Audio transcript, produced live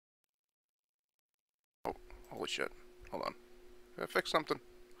Holy shit. Hold on. Did I fix something?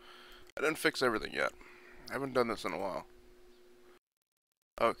 I didn't fix everything yet. I haven't done this in a while.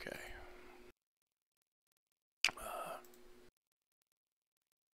 Okay.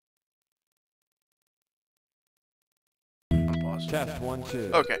 Unpause. Test 1,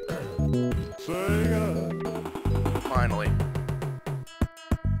 2. Okay. Finally.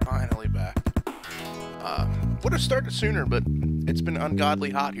 Finally back. Would have started sooner, but it's been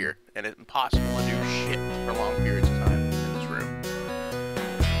ungodly hot here, and it's impossible to do shit for long periods of time in this room.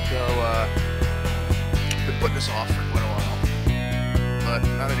 So, been putting this off for quite a while, but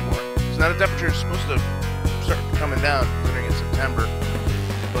not anymore. So now the temperature is supposed to start coming down, considering it's September,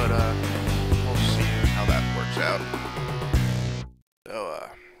 but we'll see how that works out. So,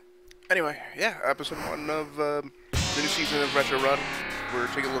 anyway, yeah, episode 1 of the new season of Retro Run. We're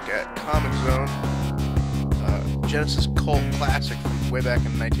taking a look at Comix Zone. Genesis cult classic from way back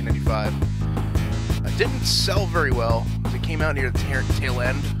in 1995. It didn't sell very well, because it came out near the tail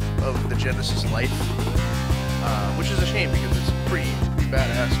end of the Genesis life, which is a shame because it's a pretty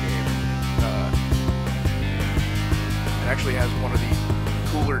badass game. It actually has one of the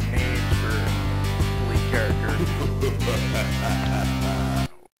cooler names for the lead character.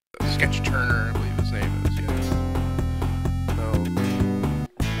 Sketch Turner, I believe his name is, yeah. So,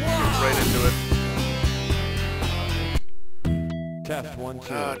 right into it. Test 1,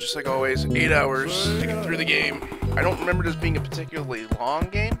 2. Just like always, 8 hours to get through the game. I don't remember this being a particularly long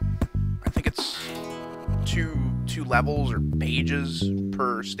game. I think it's two levels or pages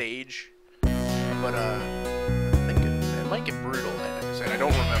per stage. But I think it might get brutal. Like I said, I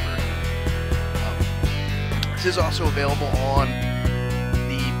don't remember. This is also available on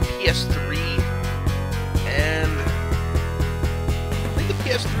the PS3 and I think the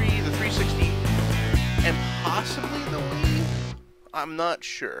PS3, the 360, and possibly the Wii. I'm not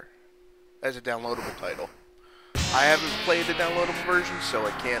sure, as a downloadable title. I haven't played the downloadable version, so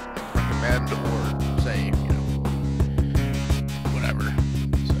I can't recommend or say, you know, whatever.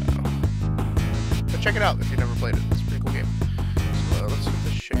 So, but check it out if you've never played it. It's a pretty cool game. So let's get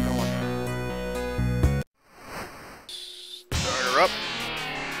this shit going. Start her up.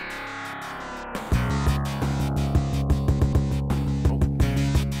 Oh,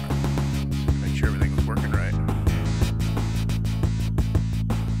 make sure everything was working right.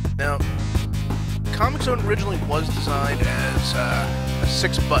 Now, Comix Zone originally was designed as a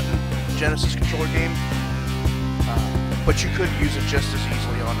 6-button Genesis controller game, but you could use it just as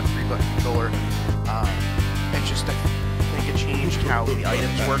easily on a 3-button controller. And just, I think it changed how the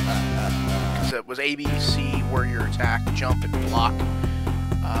items worked, because it was A, B, C were your attack, jump, and block.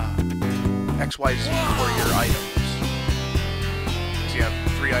 X, Y, Z were your items. So you have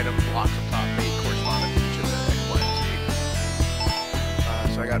 3 item blocks up top, they correspond to each of the X, Y, and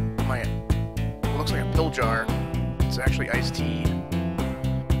Z. So I got my, it looks like a pill jar. It's actually iced tea,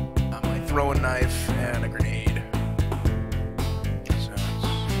 my throwing knife, and a grenade. So it's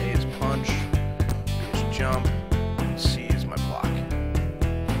A is punch, B is jump, and C is my block.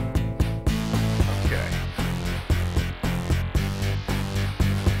 Okay.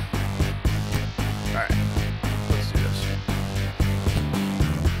 Alright, let's do this.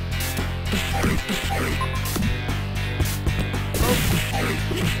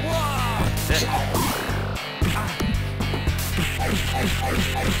 Get him.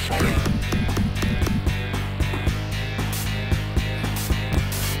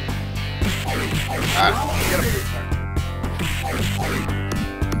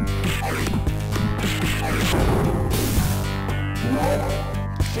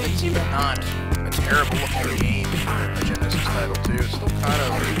 It's even not a terrible looking game for a Genesis title too. It's still kind of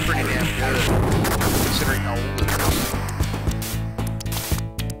pretty damn good considering how old it is.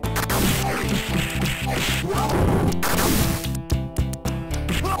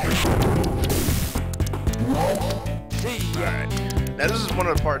 Alright. Now this is one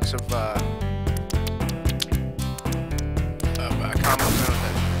of the parts of Comix Zone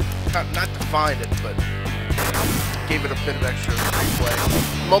that not defined it, but gave it a bit of extra replay.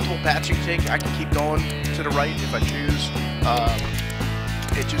 Multiple paths you can take. I can keep going to the right if I choose.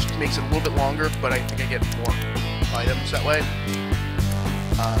 It just makes it a little bit longer, but I think I get more items that way.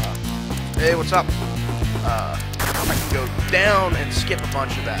 Hey, what's up? I can go down and skip a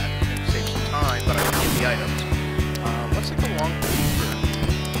bunch of that and save some time, but I can get the items. Let's take the long one.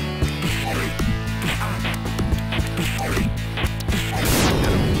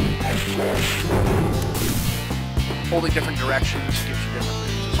 Holding different directions gives you different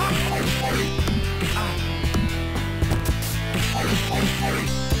moves as well.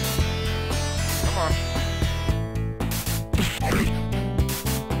 Come on.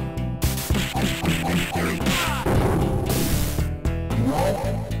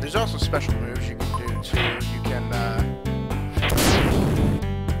 There's also special moves you can do too. You can,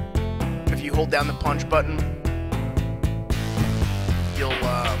 if you hold down the punch button, you'll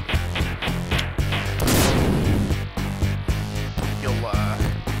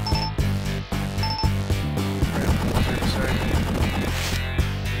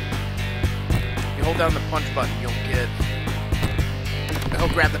you hold down the punch button, you'll get, he'll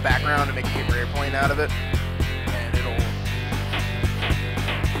grab the background and make a paper airplane out of it, and it'll,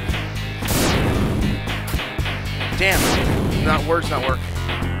 damn, words not working.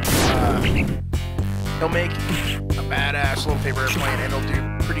 He'll make a badass little paper airplane, and it'll do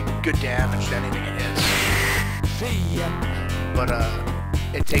pretty good damage to anything it hits. See ya. But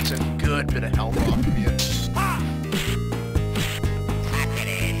it takes a good bit of health off of you.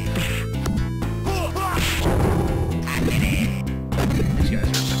 These guys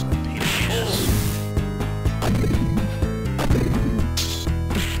are such a pain in the ass.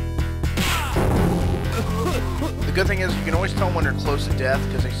 The good thing is you can always tell when they're close to death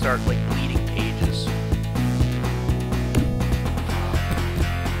because they start like bleeding pages.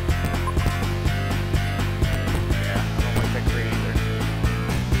 Yeah, I don't like that great either.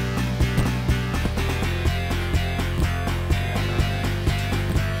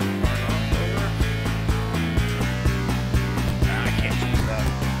 Nah, I can't choose that.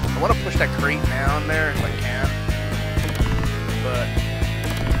 I want to push that crate down there if I can, but.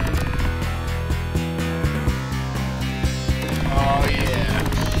 Oh yeah.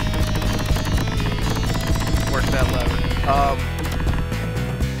 Work that lever.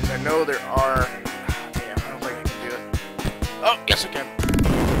 Because I know there are. Damn, I don't think I can do it. Oh, yes I can.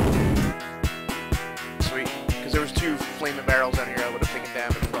 Sweet. Because there was 2 flaming barrels down here I would have taken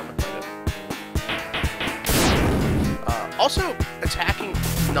damage from it. Also, attacking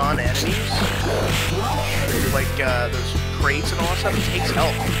non-enemies, like those crates and all that stuff, takes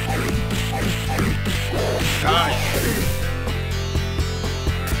health. God.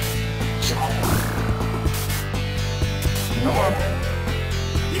 Come on.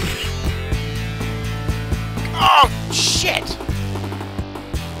 Oh, shit!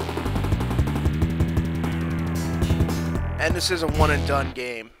 And this is a one and done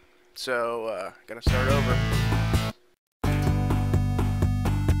game, so gotta start over.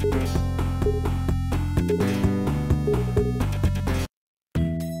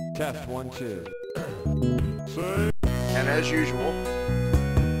 Test 1, 2. And as usual,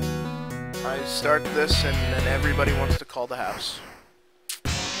 I start this and then everybody wants to call the house.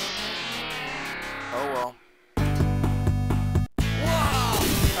 Oh well.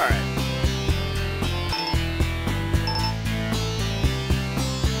 Alright.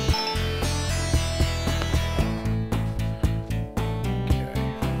 Okay.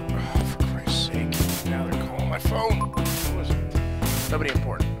 Oh, for Christ's sake. Now they're calling my phone. Who is it? Nobody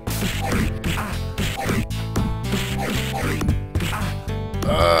important.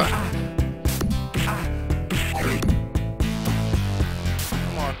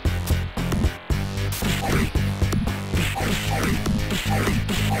 Come on.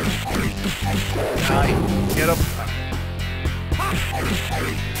 Get up.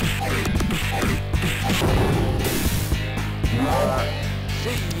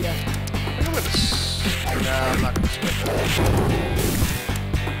 See ya. I'm not gonna split that.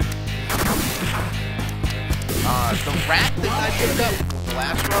 The rat that I picked up the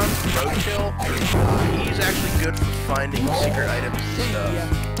last run, Roadkill, he's actually good for finding secret items and stuff.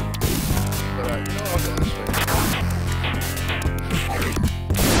 But you know, I'll go this way.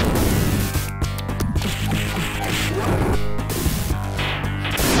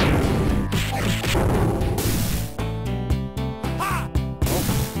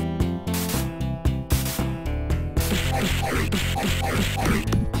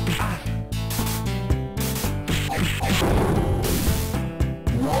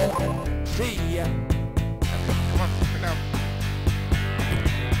 See ya. Come on, put it down.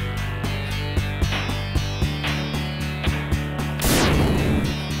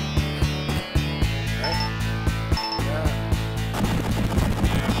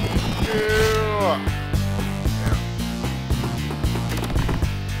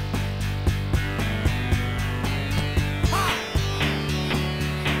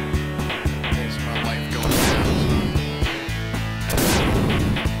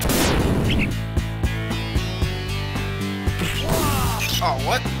 Oh,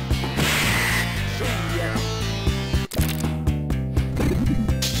 what?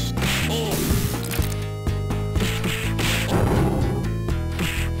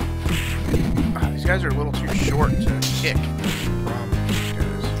 These guys are a little too short to kick.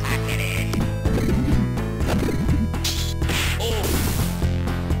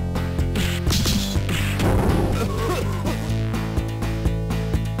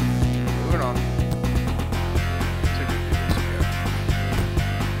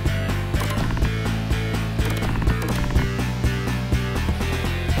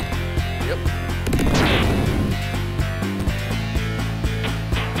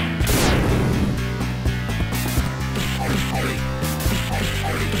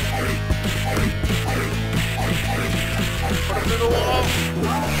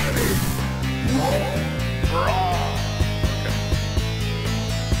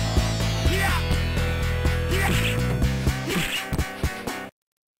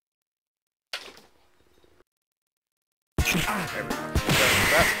 There we go.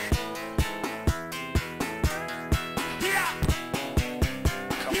 That.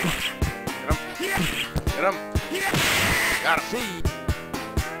 Come on. Get him. Get him. Got him.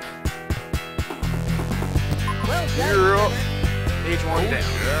 Well You're up. Page 1 down.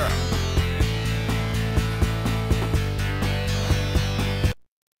 Yeah.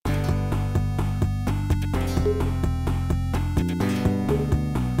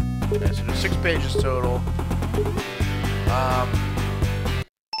 Okay, so there's 6 pages total.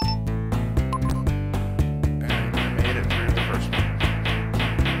 And I made it through the first one.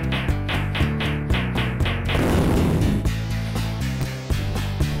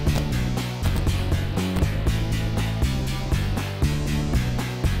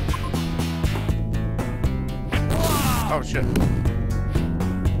 Oh shit.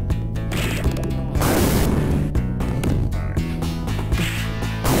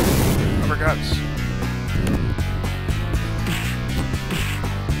 Uppercuts.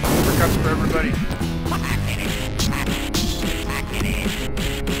 Uppercuts for everybody.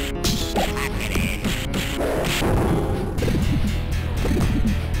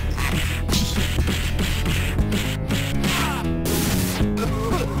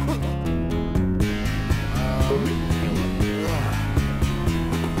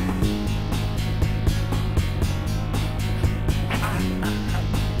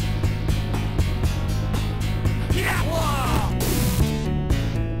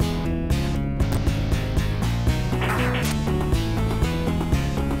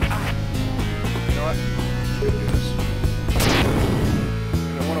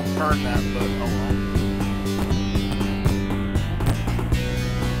 Burn that, but oh well.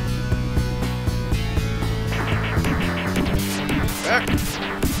 Back.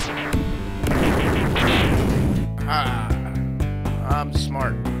 Ah, I'm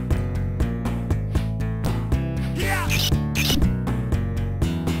smart. Yeah.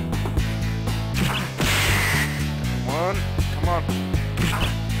 One, come on.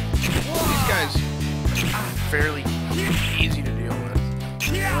 These guys are fairly easy to deal with.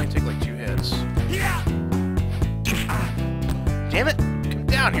 They only take like 2 hits. Damn it! Come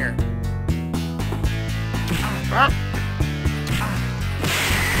down here. Ah.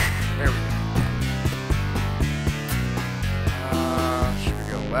 There we go. Should we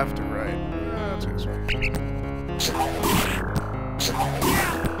go left or right? Let's go this way. I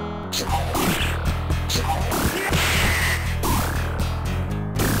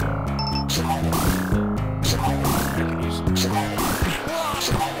can use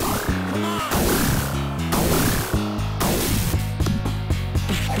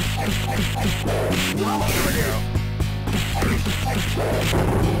There we go.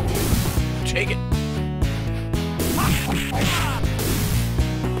 Take it.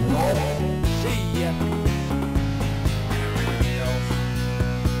 See ya.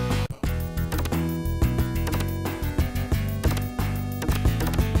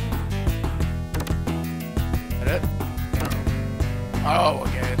 That it? Oh,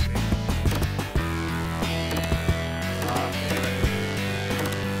 okay, I see.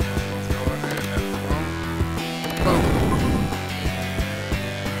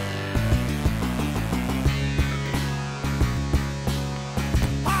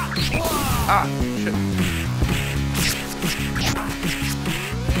 Ah, shit.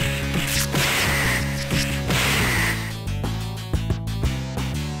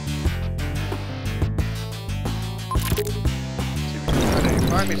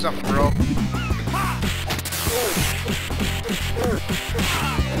 Find me something, bro.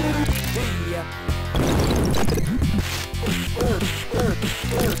 See ya.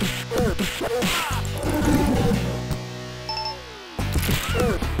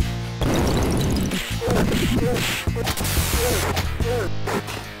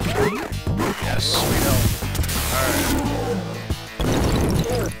 Yes, we know. Alright.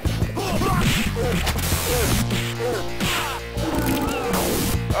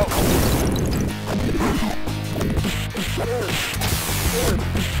 Oh.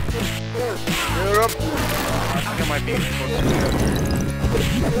 Get up. I think I might be able to do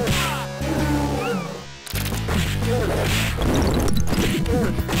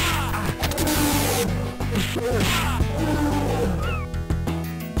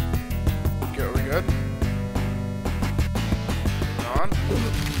Okay, are we good? On.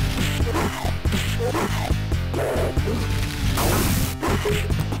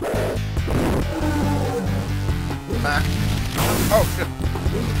 Back. Oh, shit.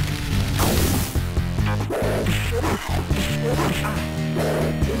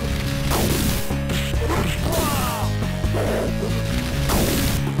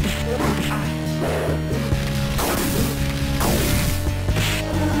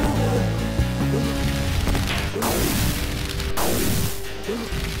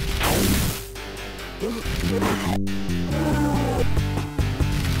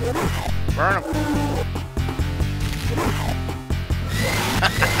 Burn him.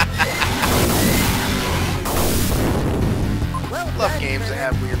 Well Love done, games that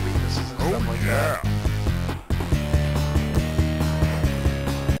have weird weaknesses and stuff like that.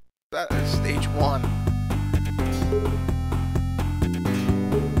 That is stage 1.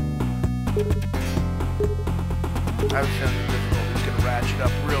 I have a feeling the difficulty's gonna ratchet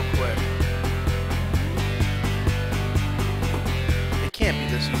up real quick. It can't be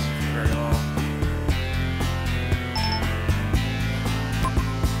this easy for very long.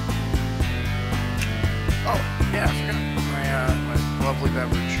 Oh, yeah, I forgot my lovely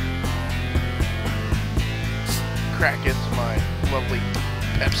beverage. Let's crack into my lovely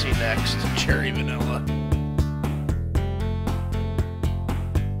Pepsi Next Cherry Vanilla.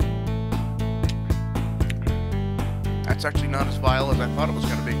 That's actually not as vile as I thought it was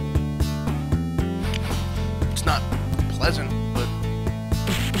going to be. It's not pleasant, but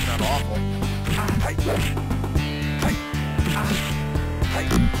it's not awful.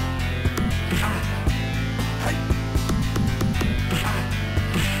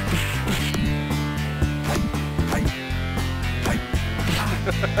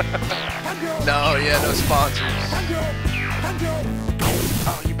 No, yeah, no sponsors.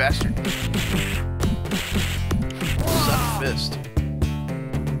 Oh, you bastard. Son of a fist.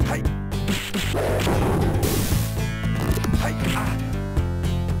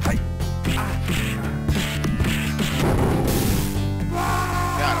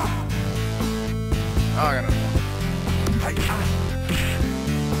 Got him. Oh, I got him.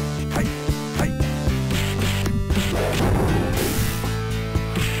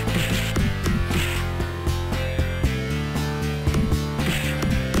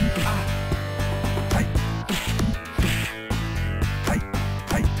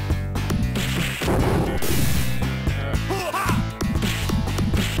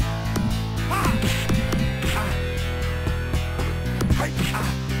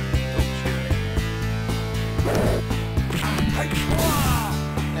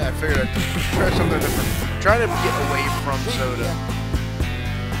 Yeah, I figured I'd try something different. Try to get away from soda.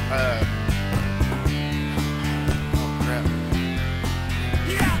 Oh crap.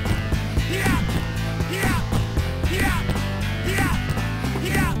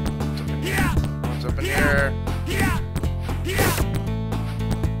 What's up in here?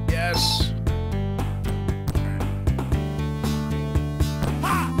 Yes.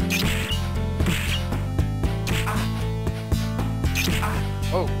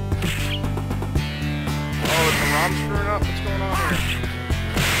 Oh. Oh, is the ROM screwing up? What's going on here?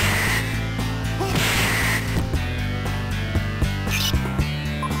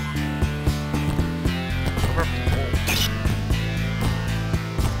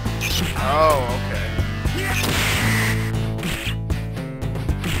 Oh, okay.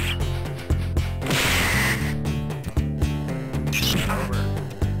 Over.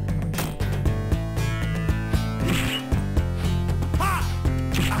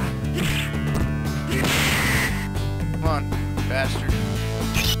 Come on, bastard.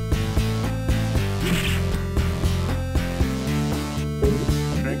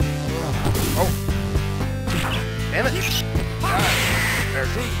 Drink. Oh. Damn it. God. There.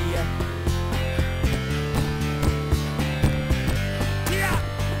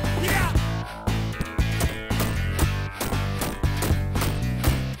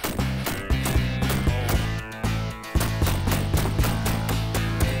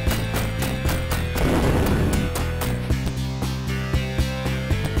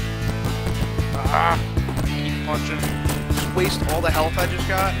 Ah, keep punching. Just waste all the health I just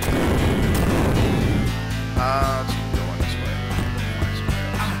got. Let's keep going this way. Find somebody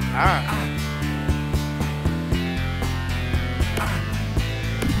else. Ah.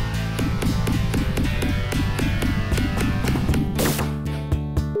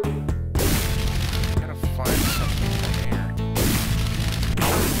 Gotta find something from here.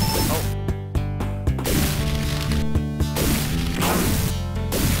 Oh.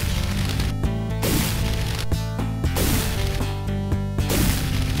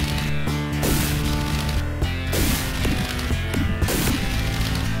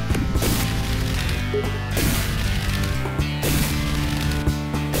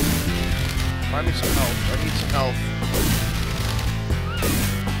 Find me some health. I need some health.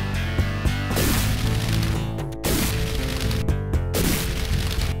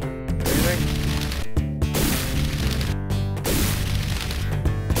 Anything?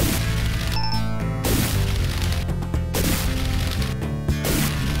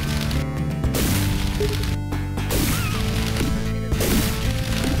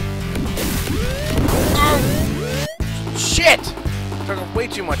 Oh! Shit! Took way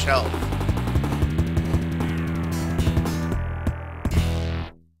too much health.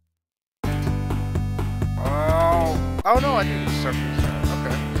 Oh no, I didn't start from the start.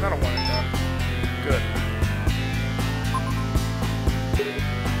 Okay, it's not a one and done. Good.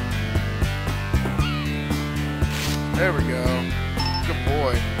 There we go. Good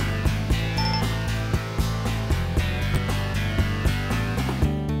boy.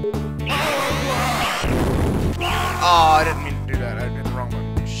 Oh, I didn't mean to do that. I did the wrong one.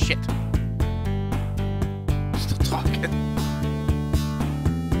 Shit. Still talking.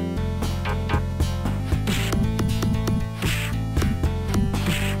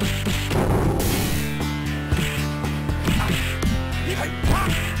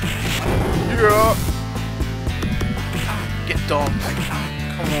 Yeah. Get dumped.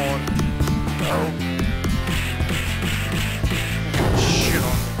 Come on. No. Shit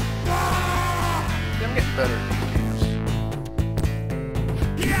on me. Yeah, I'm getting better at these games.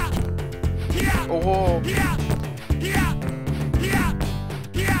 Oh, whoa.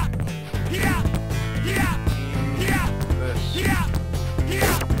 This. Yeah.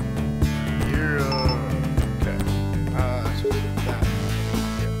 Okay. So that.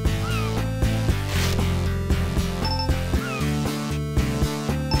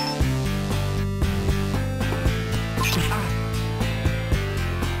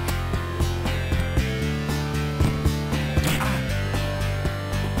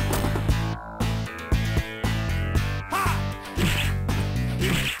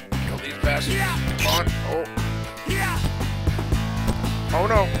 Oh. Oh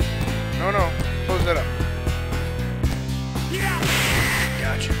no. No, no. Close that up.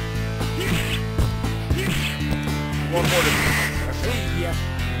 Gotcha. One more to see ya.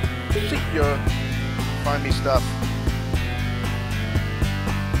 See ya. Find me stuff.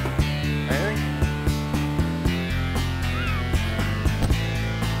 Anything?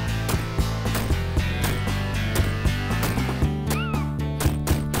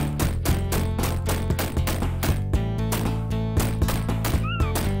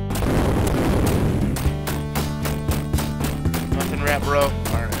 Bro.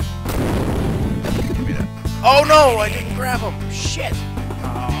 Alright. Give me that. Oh no! I didn't grab him! Shit!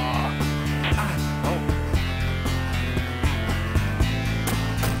 Oh.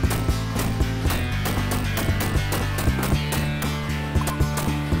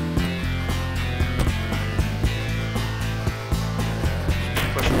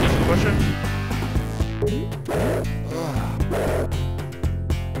 Push it.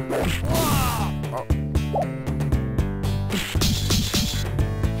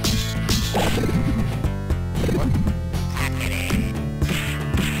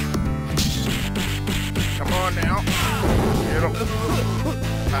 Come on now. Get him.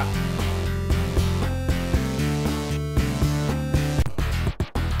 Ah.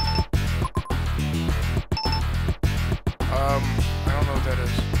 I don't know what that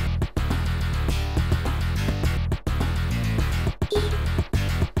is.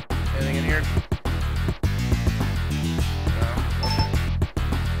 Anything in here? No.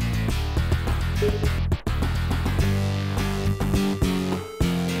 Okay.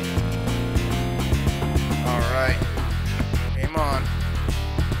 Alright. Game on.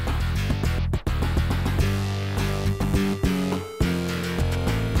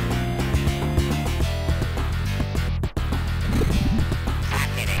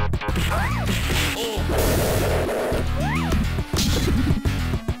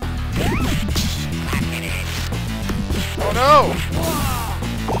 Oh no!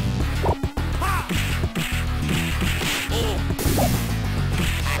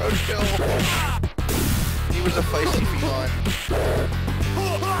 Roadkill. He was a feisty feline.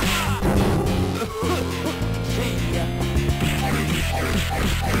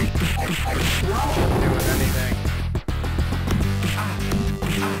 Doing anything.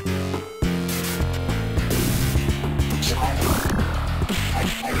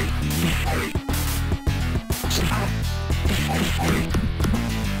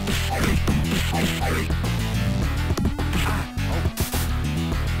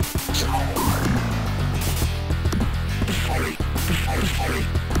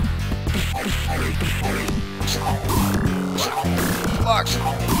 Luck!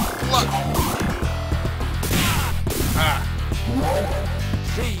 Luck! Ah!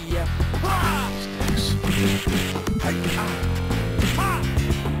 See ya!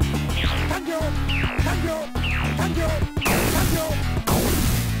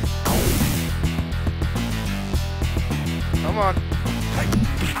 Come on!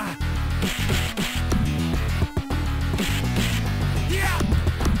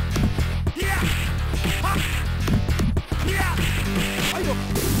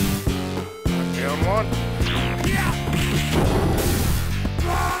 on.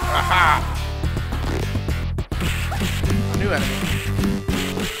 Aha! New enemy.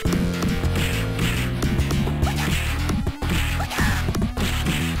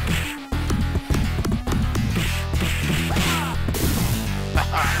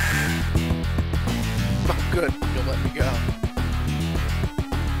 Oh, good. You'll let me go.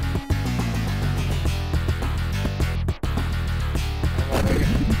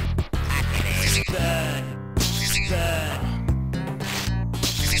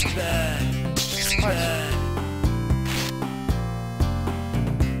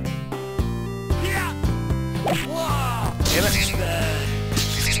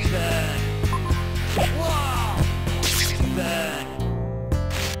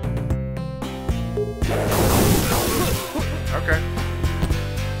 Okay.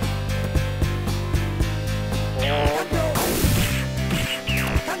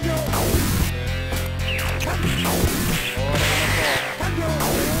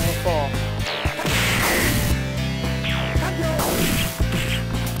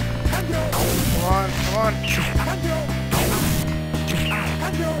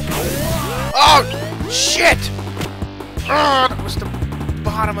 Oh, shit! Oh, that was the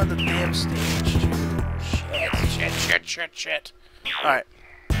bottom of the damn stage. Shit. Alright.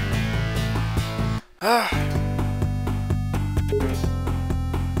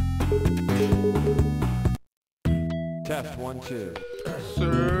 Test 1, 2.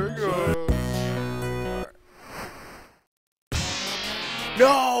 Sega.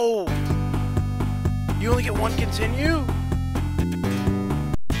 No! You only get one continue?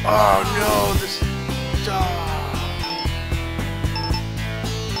 Oh no, this...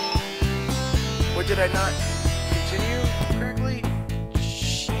 What, did I not continue correctly?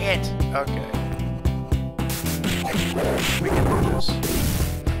 Shit. Okay. We can do this.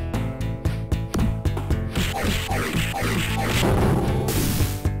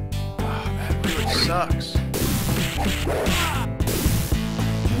 Oh, that really sucks.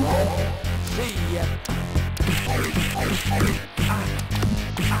 See ya.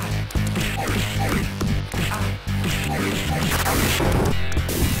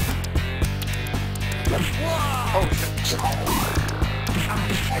 Oh shit.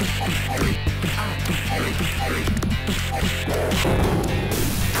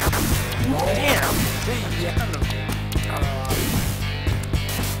 Damn.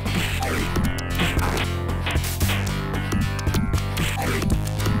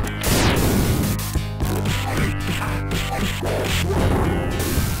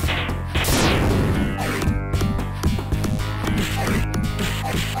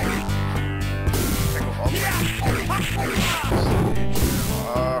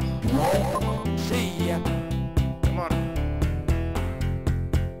 See ya. Come on.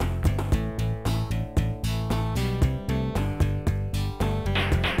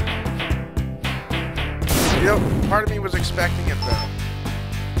 You know, part of me was expecting it though.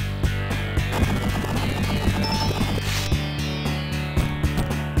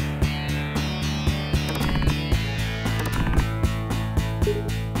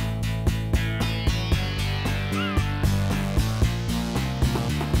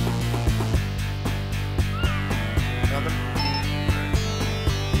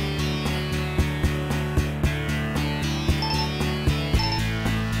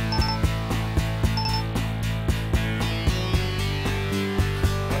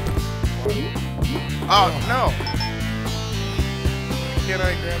 Oh, no! Can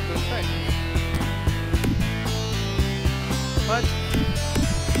I grab the thing? What?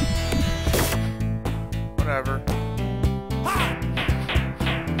 Whatever.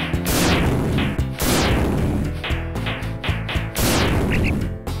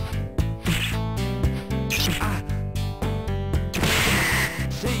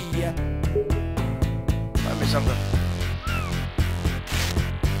 See ya. Let me something.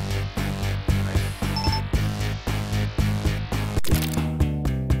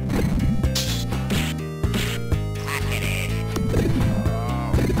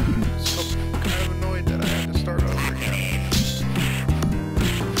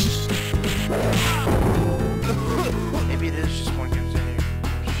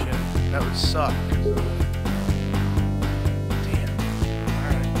 That would suck. Damn.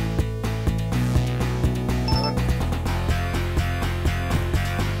 Alright.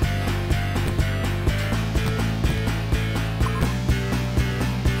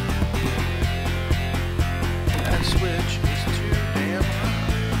 That switch is too damn high.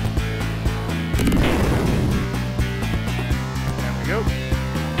 There we go.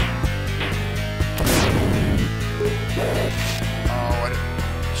 Oh,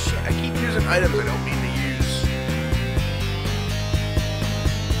 I keep using items I don't mean to use.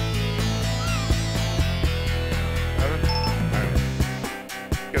 Alright.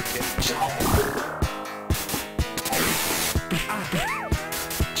 Go, kid.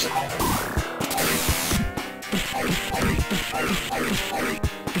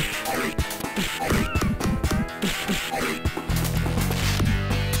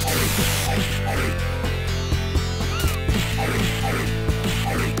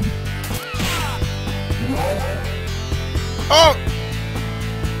 Oh!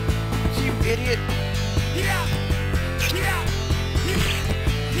 You idiot.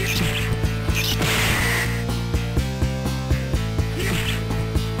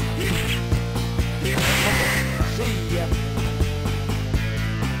 See ya.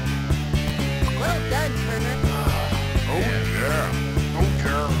 Well done, Turner. Oh yeah. Oh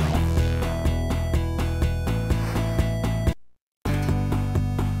yeah.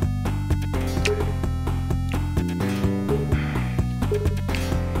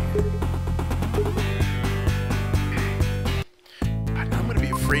 I'm gonna be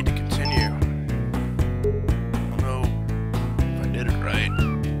afraid to continue. I don't know if I did it right.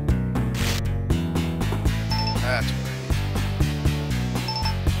 That's what I need.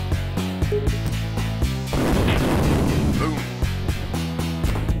 Boom.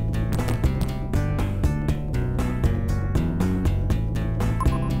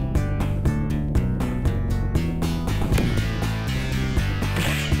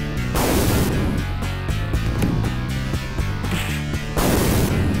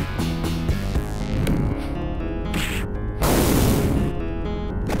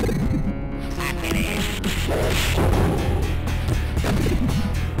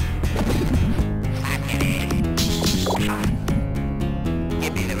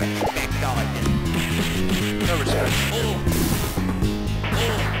 No respect.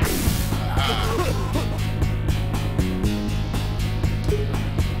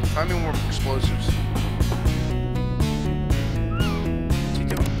 Find me more explosives. What's he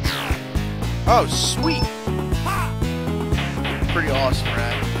doing? Oh, sweet! Pretty awesome,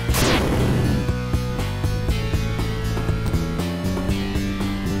 right?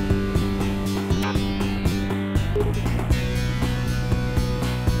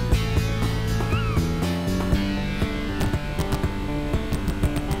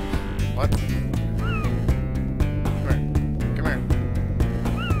 What? Come here. Come here.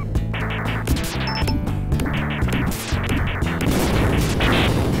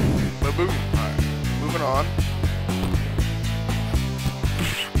 Boom, boom. Alright. Moving on.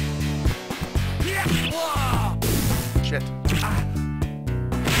 Shit.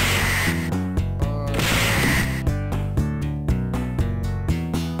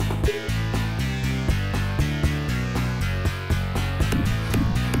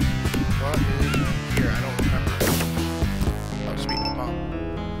 What is here? I don't remember. Oh, sweet mom.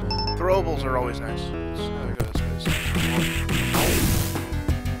 Throwables are always nice. Let's go this way.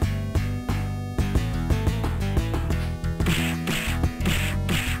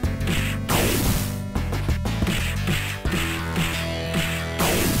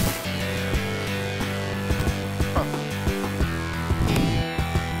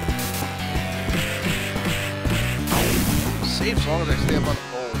 Safe as long as I stay up on the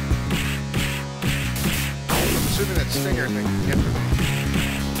pole. I'm assuming that stinger thing can get to me.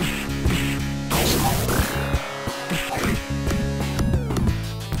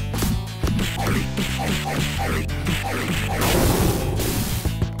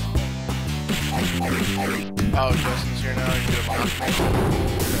 Oh, Justin's here now. You can do a box.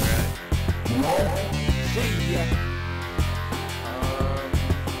 Alright. See ya.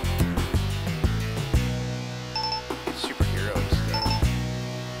 Superheroes.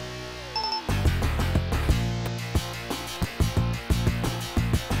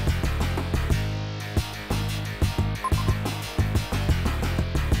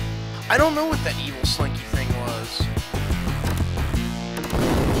 I don't know what that evil slinky thing was.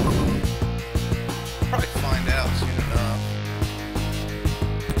 Probably find out soon enough.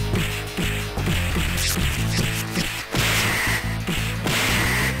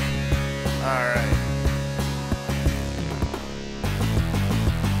 Alright.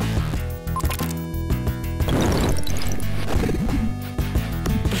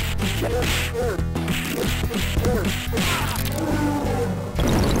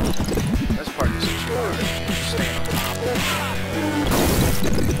 This part is too hard. Just staying on top.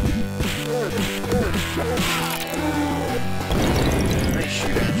 They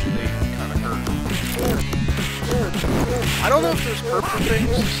shoot at you, they kind of hurt. I don't know if those purple things,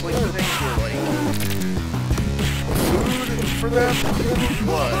 the sleeping things, were like food for them, or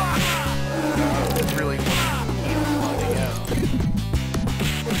what?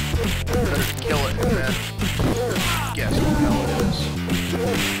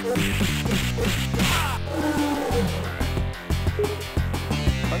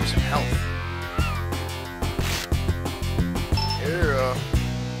 me some health. Here,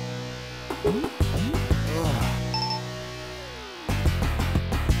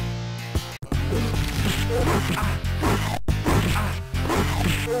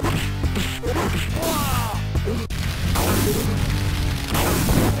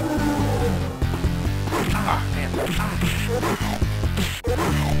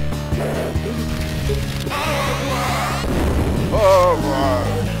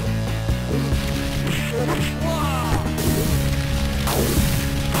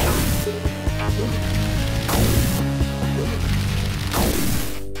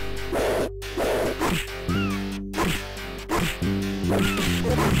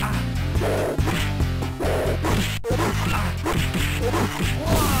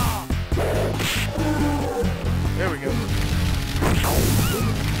 there we go.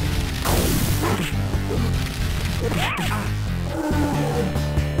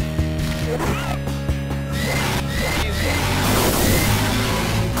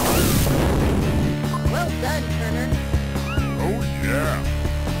 Well done, Turner. Oh yeah.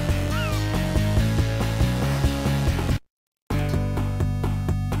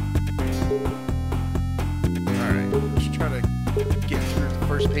 Alright, let's try to get through the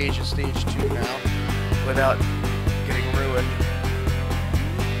first page of stage 2 now without getting ruined.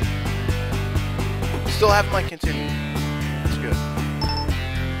 Still have my continue. That's good. I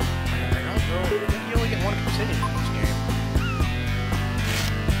don't know, I think you only get one continue in this game.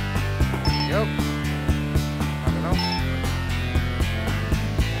 Yep. I don't know.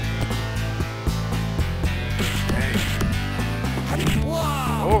 Hey.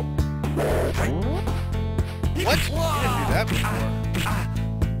 Oh. What? You didn't do that before.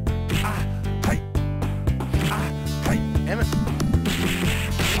 Damn it.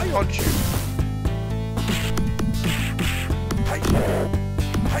 I punch you.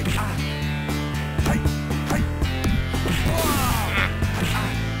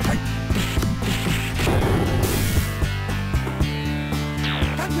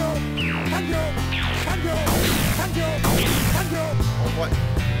 Oh, what?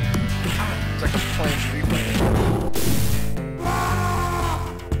 It's like a playing Street Fighter.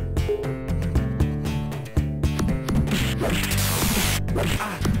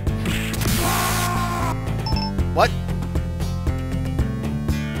 What?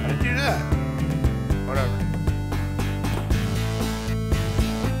 How did you do that? Whatever.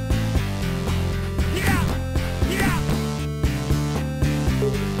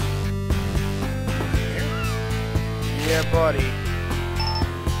 Yeah, buddy.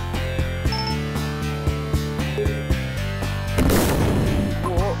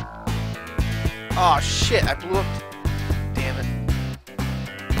 Whoa. Oh shit, I blew up. Damn it.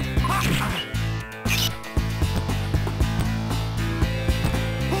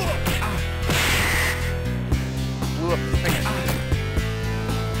 Blew up the thing.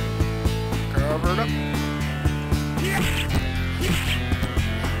 Cover it up.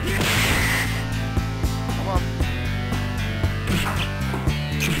 Come on.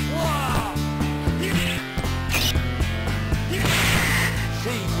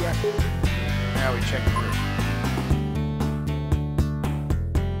 See ya. Now we check it through.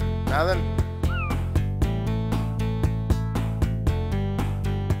 Now then.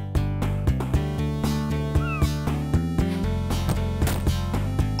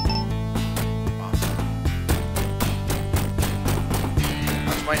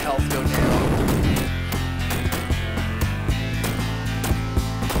 Watch my health go down.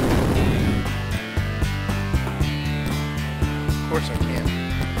 Of course I can.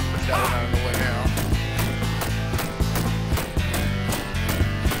 Put that one out of the way now.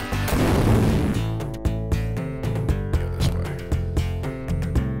 Go this way.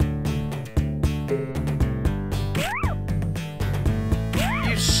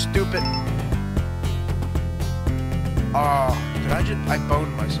 You stupid. Oh, did I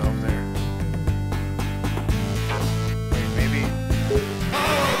boned myself there. Wait, maybe.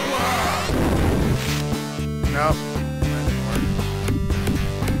 Nope.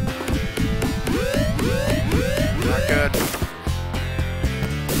 Not good.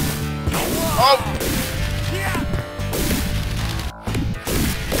 Oh!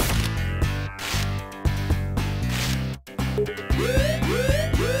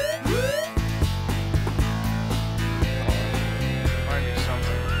 Find me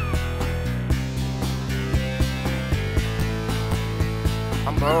something.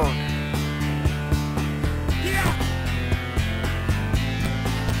 I'm boned.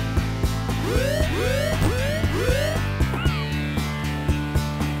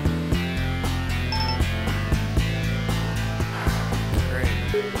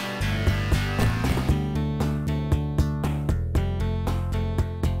 Great.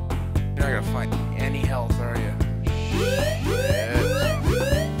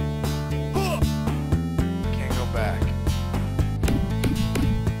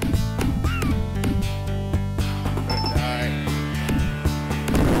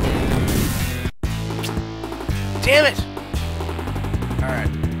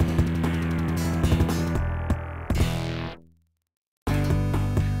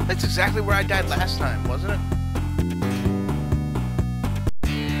 That's exactly where I died last time, wasn't it?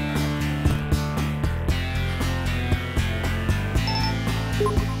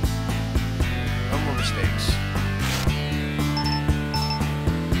 No more mistakes.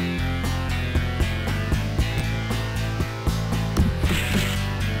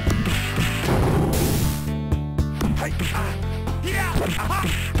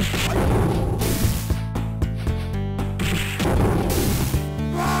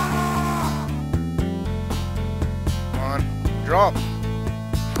 Come on, drop.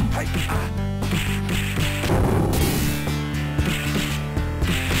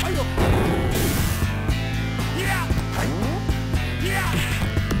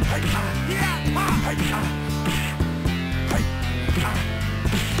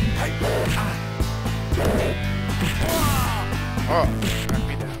 Oh, knock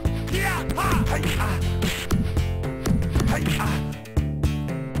me down.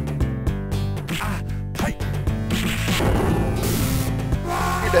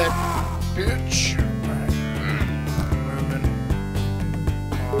 You're dead, bitch. Alright. Moving.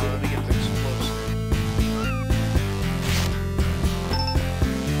 Let me get this close.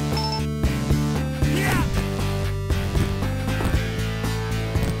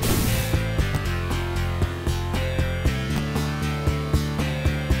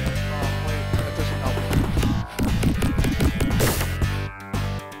 Oh, wait, that doesn't help.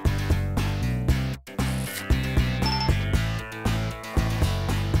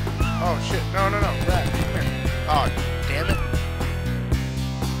 Oh shit, no, Brad, come here. Oh, damn it.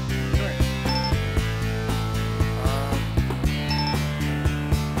 Come here.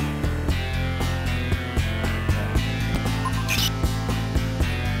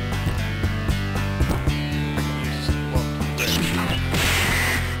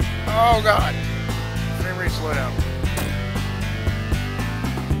 Oh god. Frame rate slow down.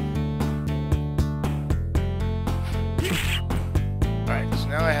 Alright, so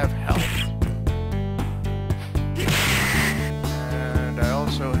now I have health. And I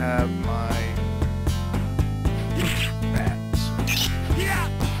also have my bats.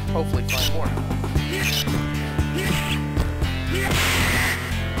 Hopefully find more health.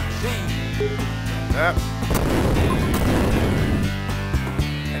 That.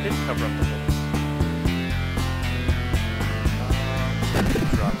 I didn't cover up the hole.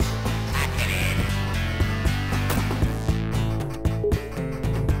 Drop it.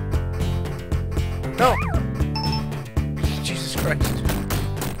 No! Jesus Christ.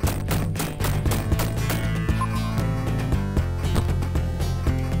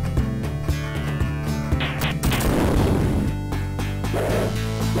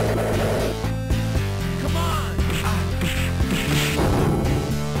 Come on!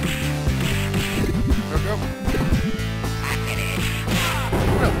 Go, go.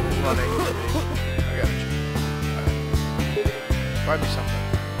 No, running. I got you. Alright. Find me something.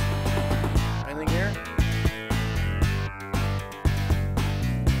 Anything here?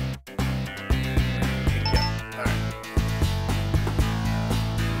 Yeah, alright.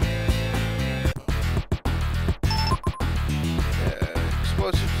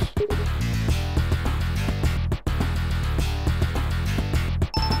 Explosives.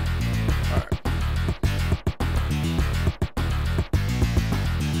 Alright.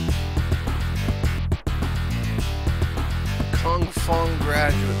 Kung Fung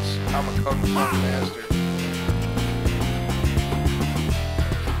graduates. I'm a Kung Fung master.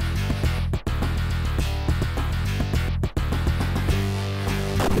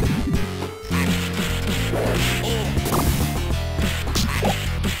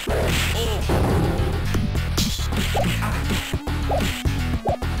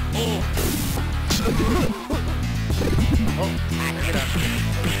 Oh, bring it up. I'm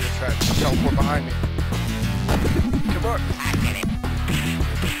gonna try to teleport behind me. Come on.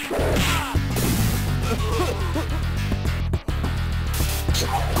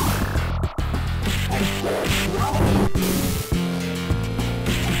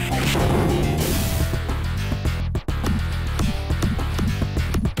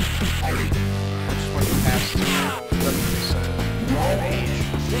 I just want to pass this age.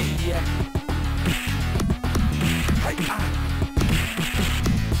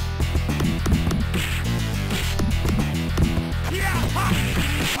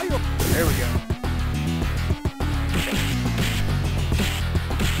 There we go.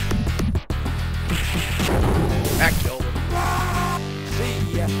 That killed him. See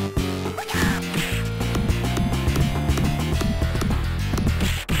ya.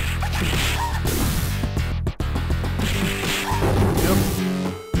 Yep.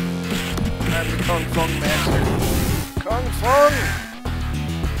 I'm the Kung Fung master. Kung Fung!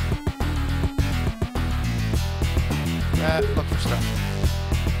 Look for stuff.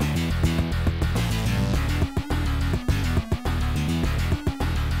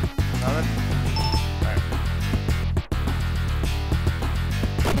 Nothing? Alright.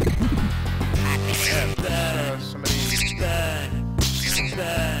 Yeah, somebody...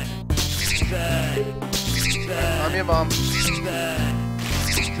 Army a bomb.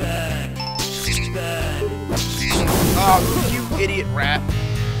 Oh, you idiot rat.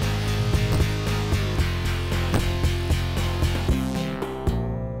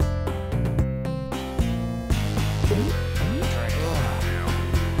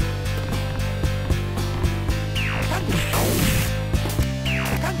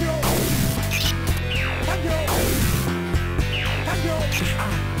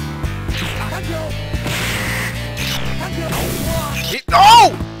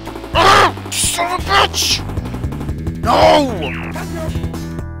 No! Son of a bitch! No!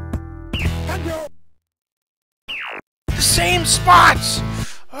 The same spots!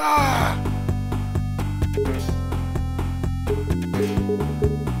 Ah!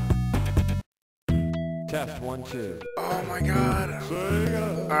 Test 1, 2. Oh my god.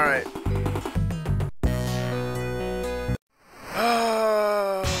 Alright.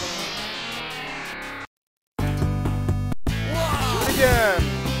 Do it again.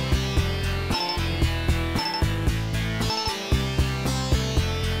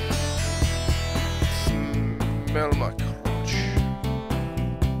 Smell my crotch.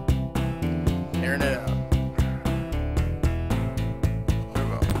 Airing it out. There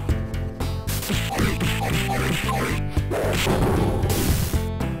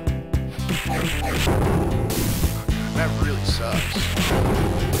we go. That really sucks.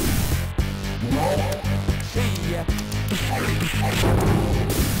 See ya.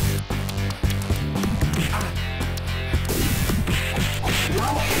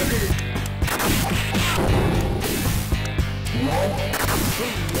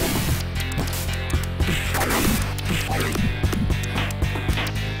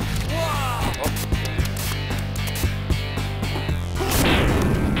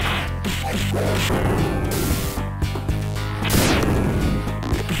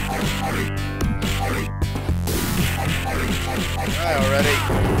 Die already.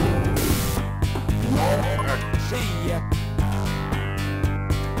 See ya.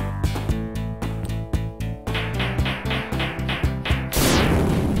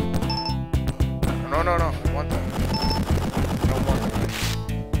 No, no, no. I want that. I don't want that.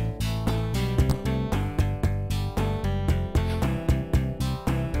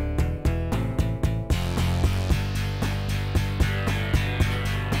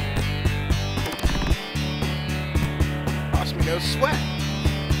 Cost me no sweat.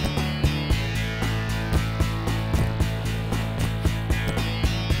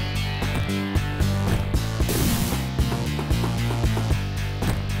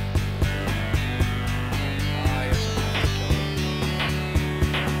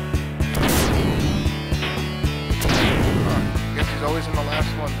 Always in the last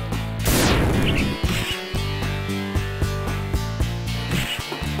one.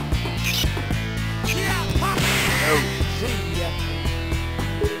 No. See ya.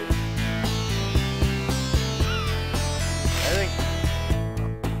 I think.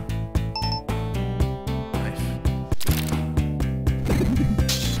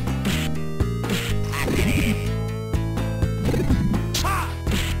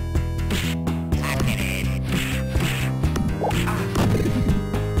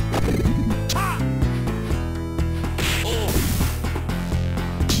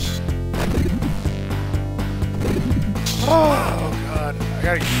 Oh god, I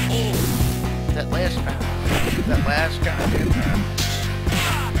gotta get that last pound. That last goddamn pound.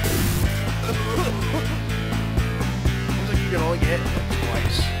 Seems like you can only get it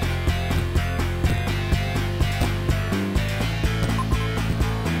twice.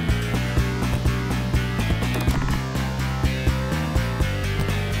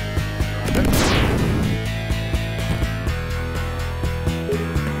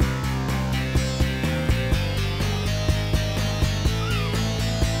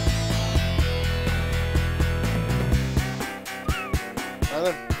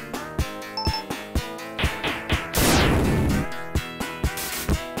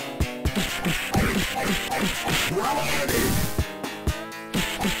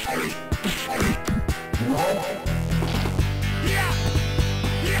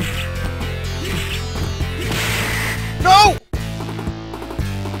 No!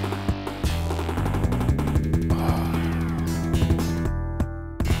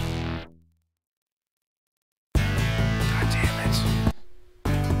 God damn it.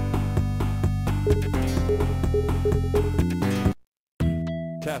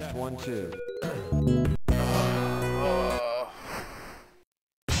 Test 1, 2.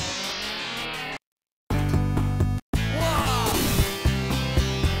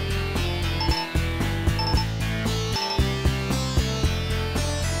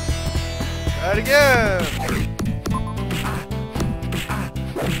 Try it again.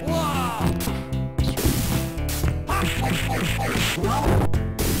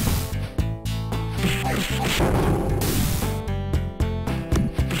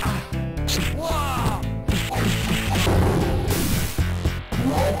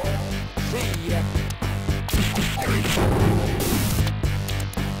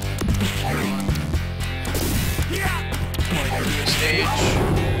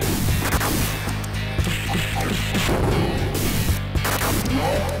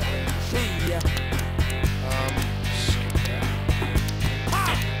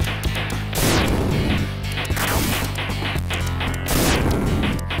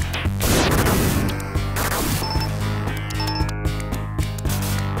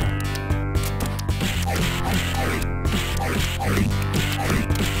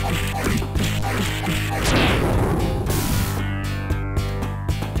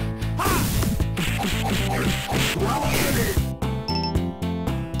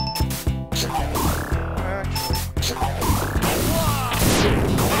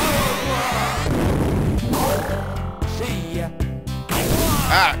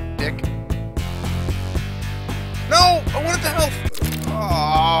 Ah, dick. No! I wanted the health!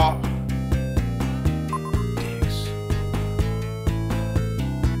 Aww. Dicks.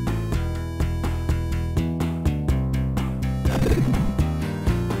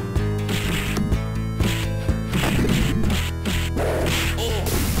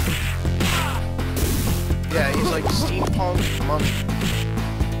 Yeah, he's like steampunk mummy.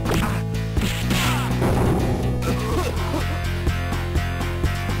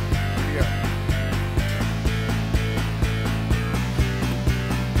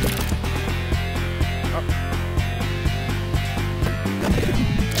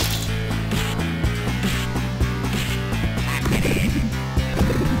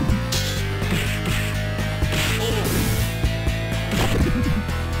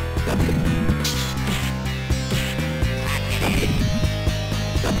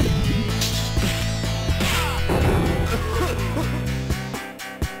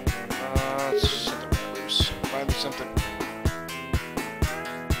 Something.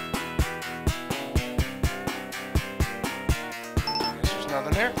 Guess there's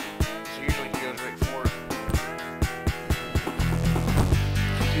nothing there. So usually he goes right forward.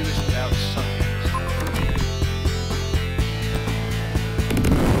 Do this without something.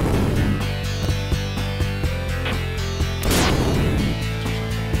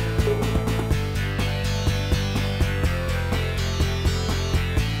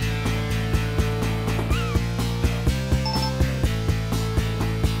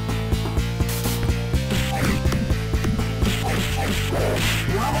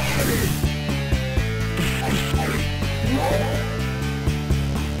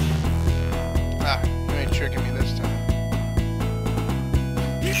 Ah, you ain't tricking me this time.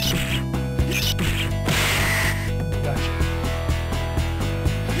 Gotcha.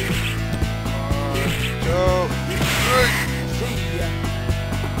 Go.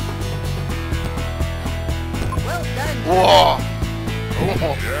 Well done. Whoa.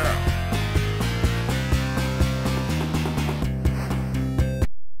 Oh, yeah.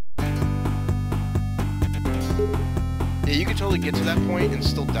 Yeah, you can totally get to that point and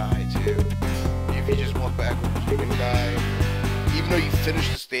still die, too. If you just walk backwards, you can die. Even though you finish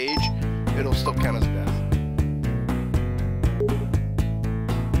the stage, it'll still count as death.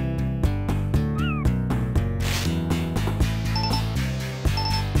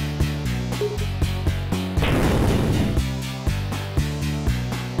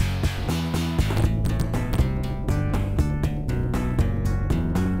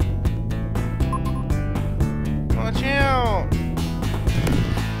 Watch out!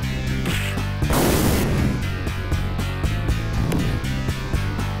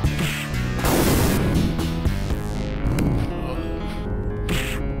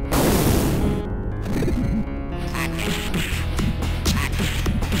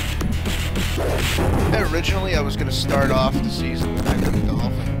 Originally, I was going to start off the season with that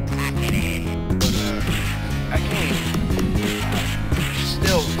dolphin. But, that game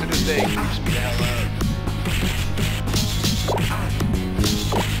still, to this day, creeps me the hell out.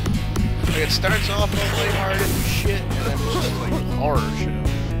 Like, it starts off all lighthearted and shit, and then it's just like horror shit.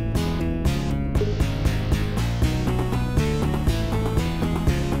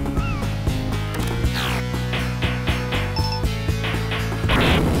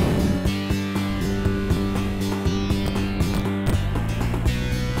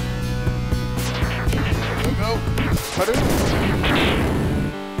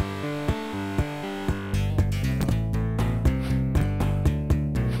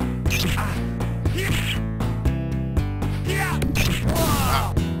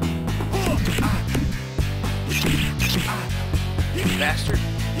 bastard.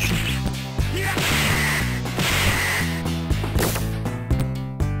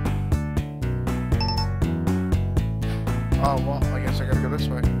 Oh, well, I guess I gotta go this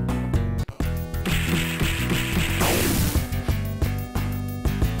way.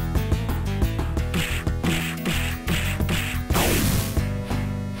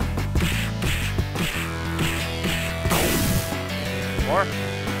 More?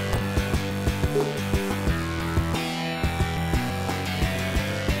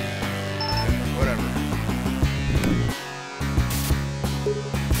 Whatever.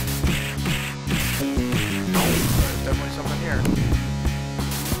 There's definitely something here.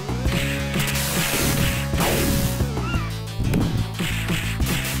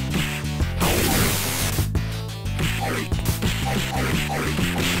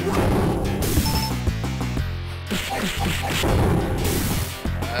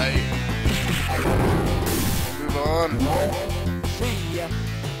 Move on. See ya.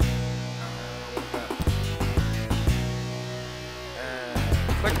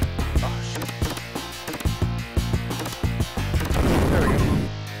 Click. Oh, shit. There we go.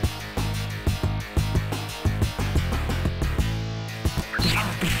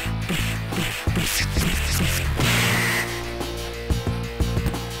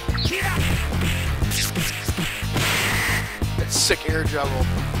 That sick air juggle.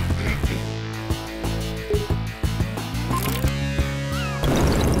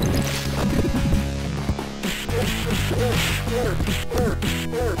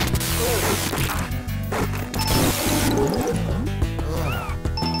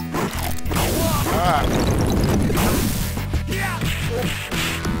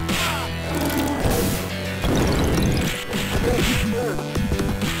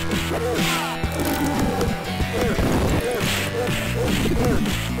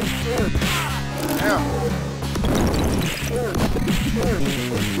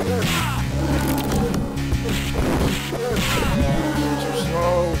 Too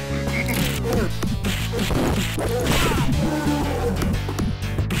slow.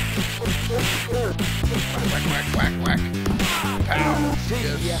 Whack, whack, whack, whack. Pow.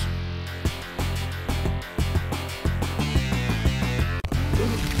 Yes.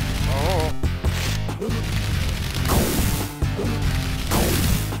 Oh.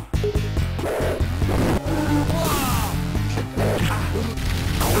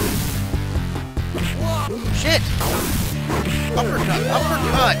 Shit! Uppercut,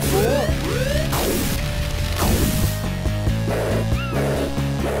 uppercut, fool!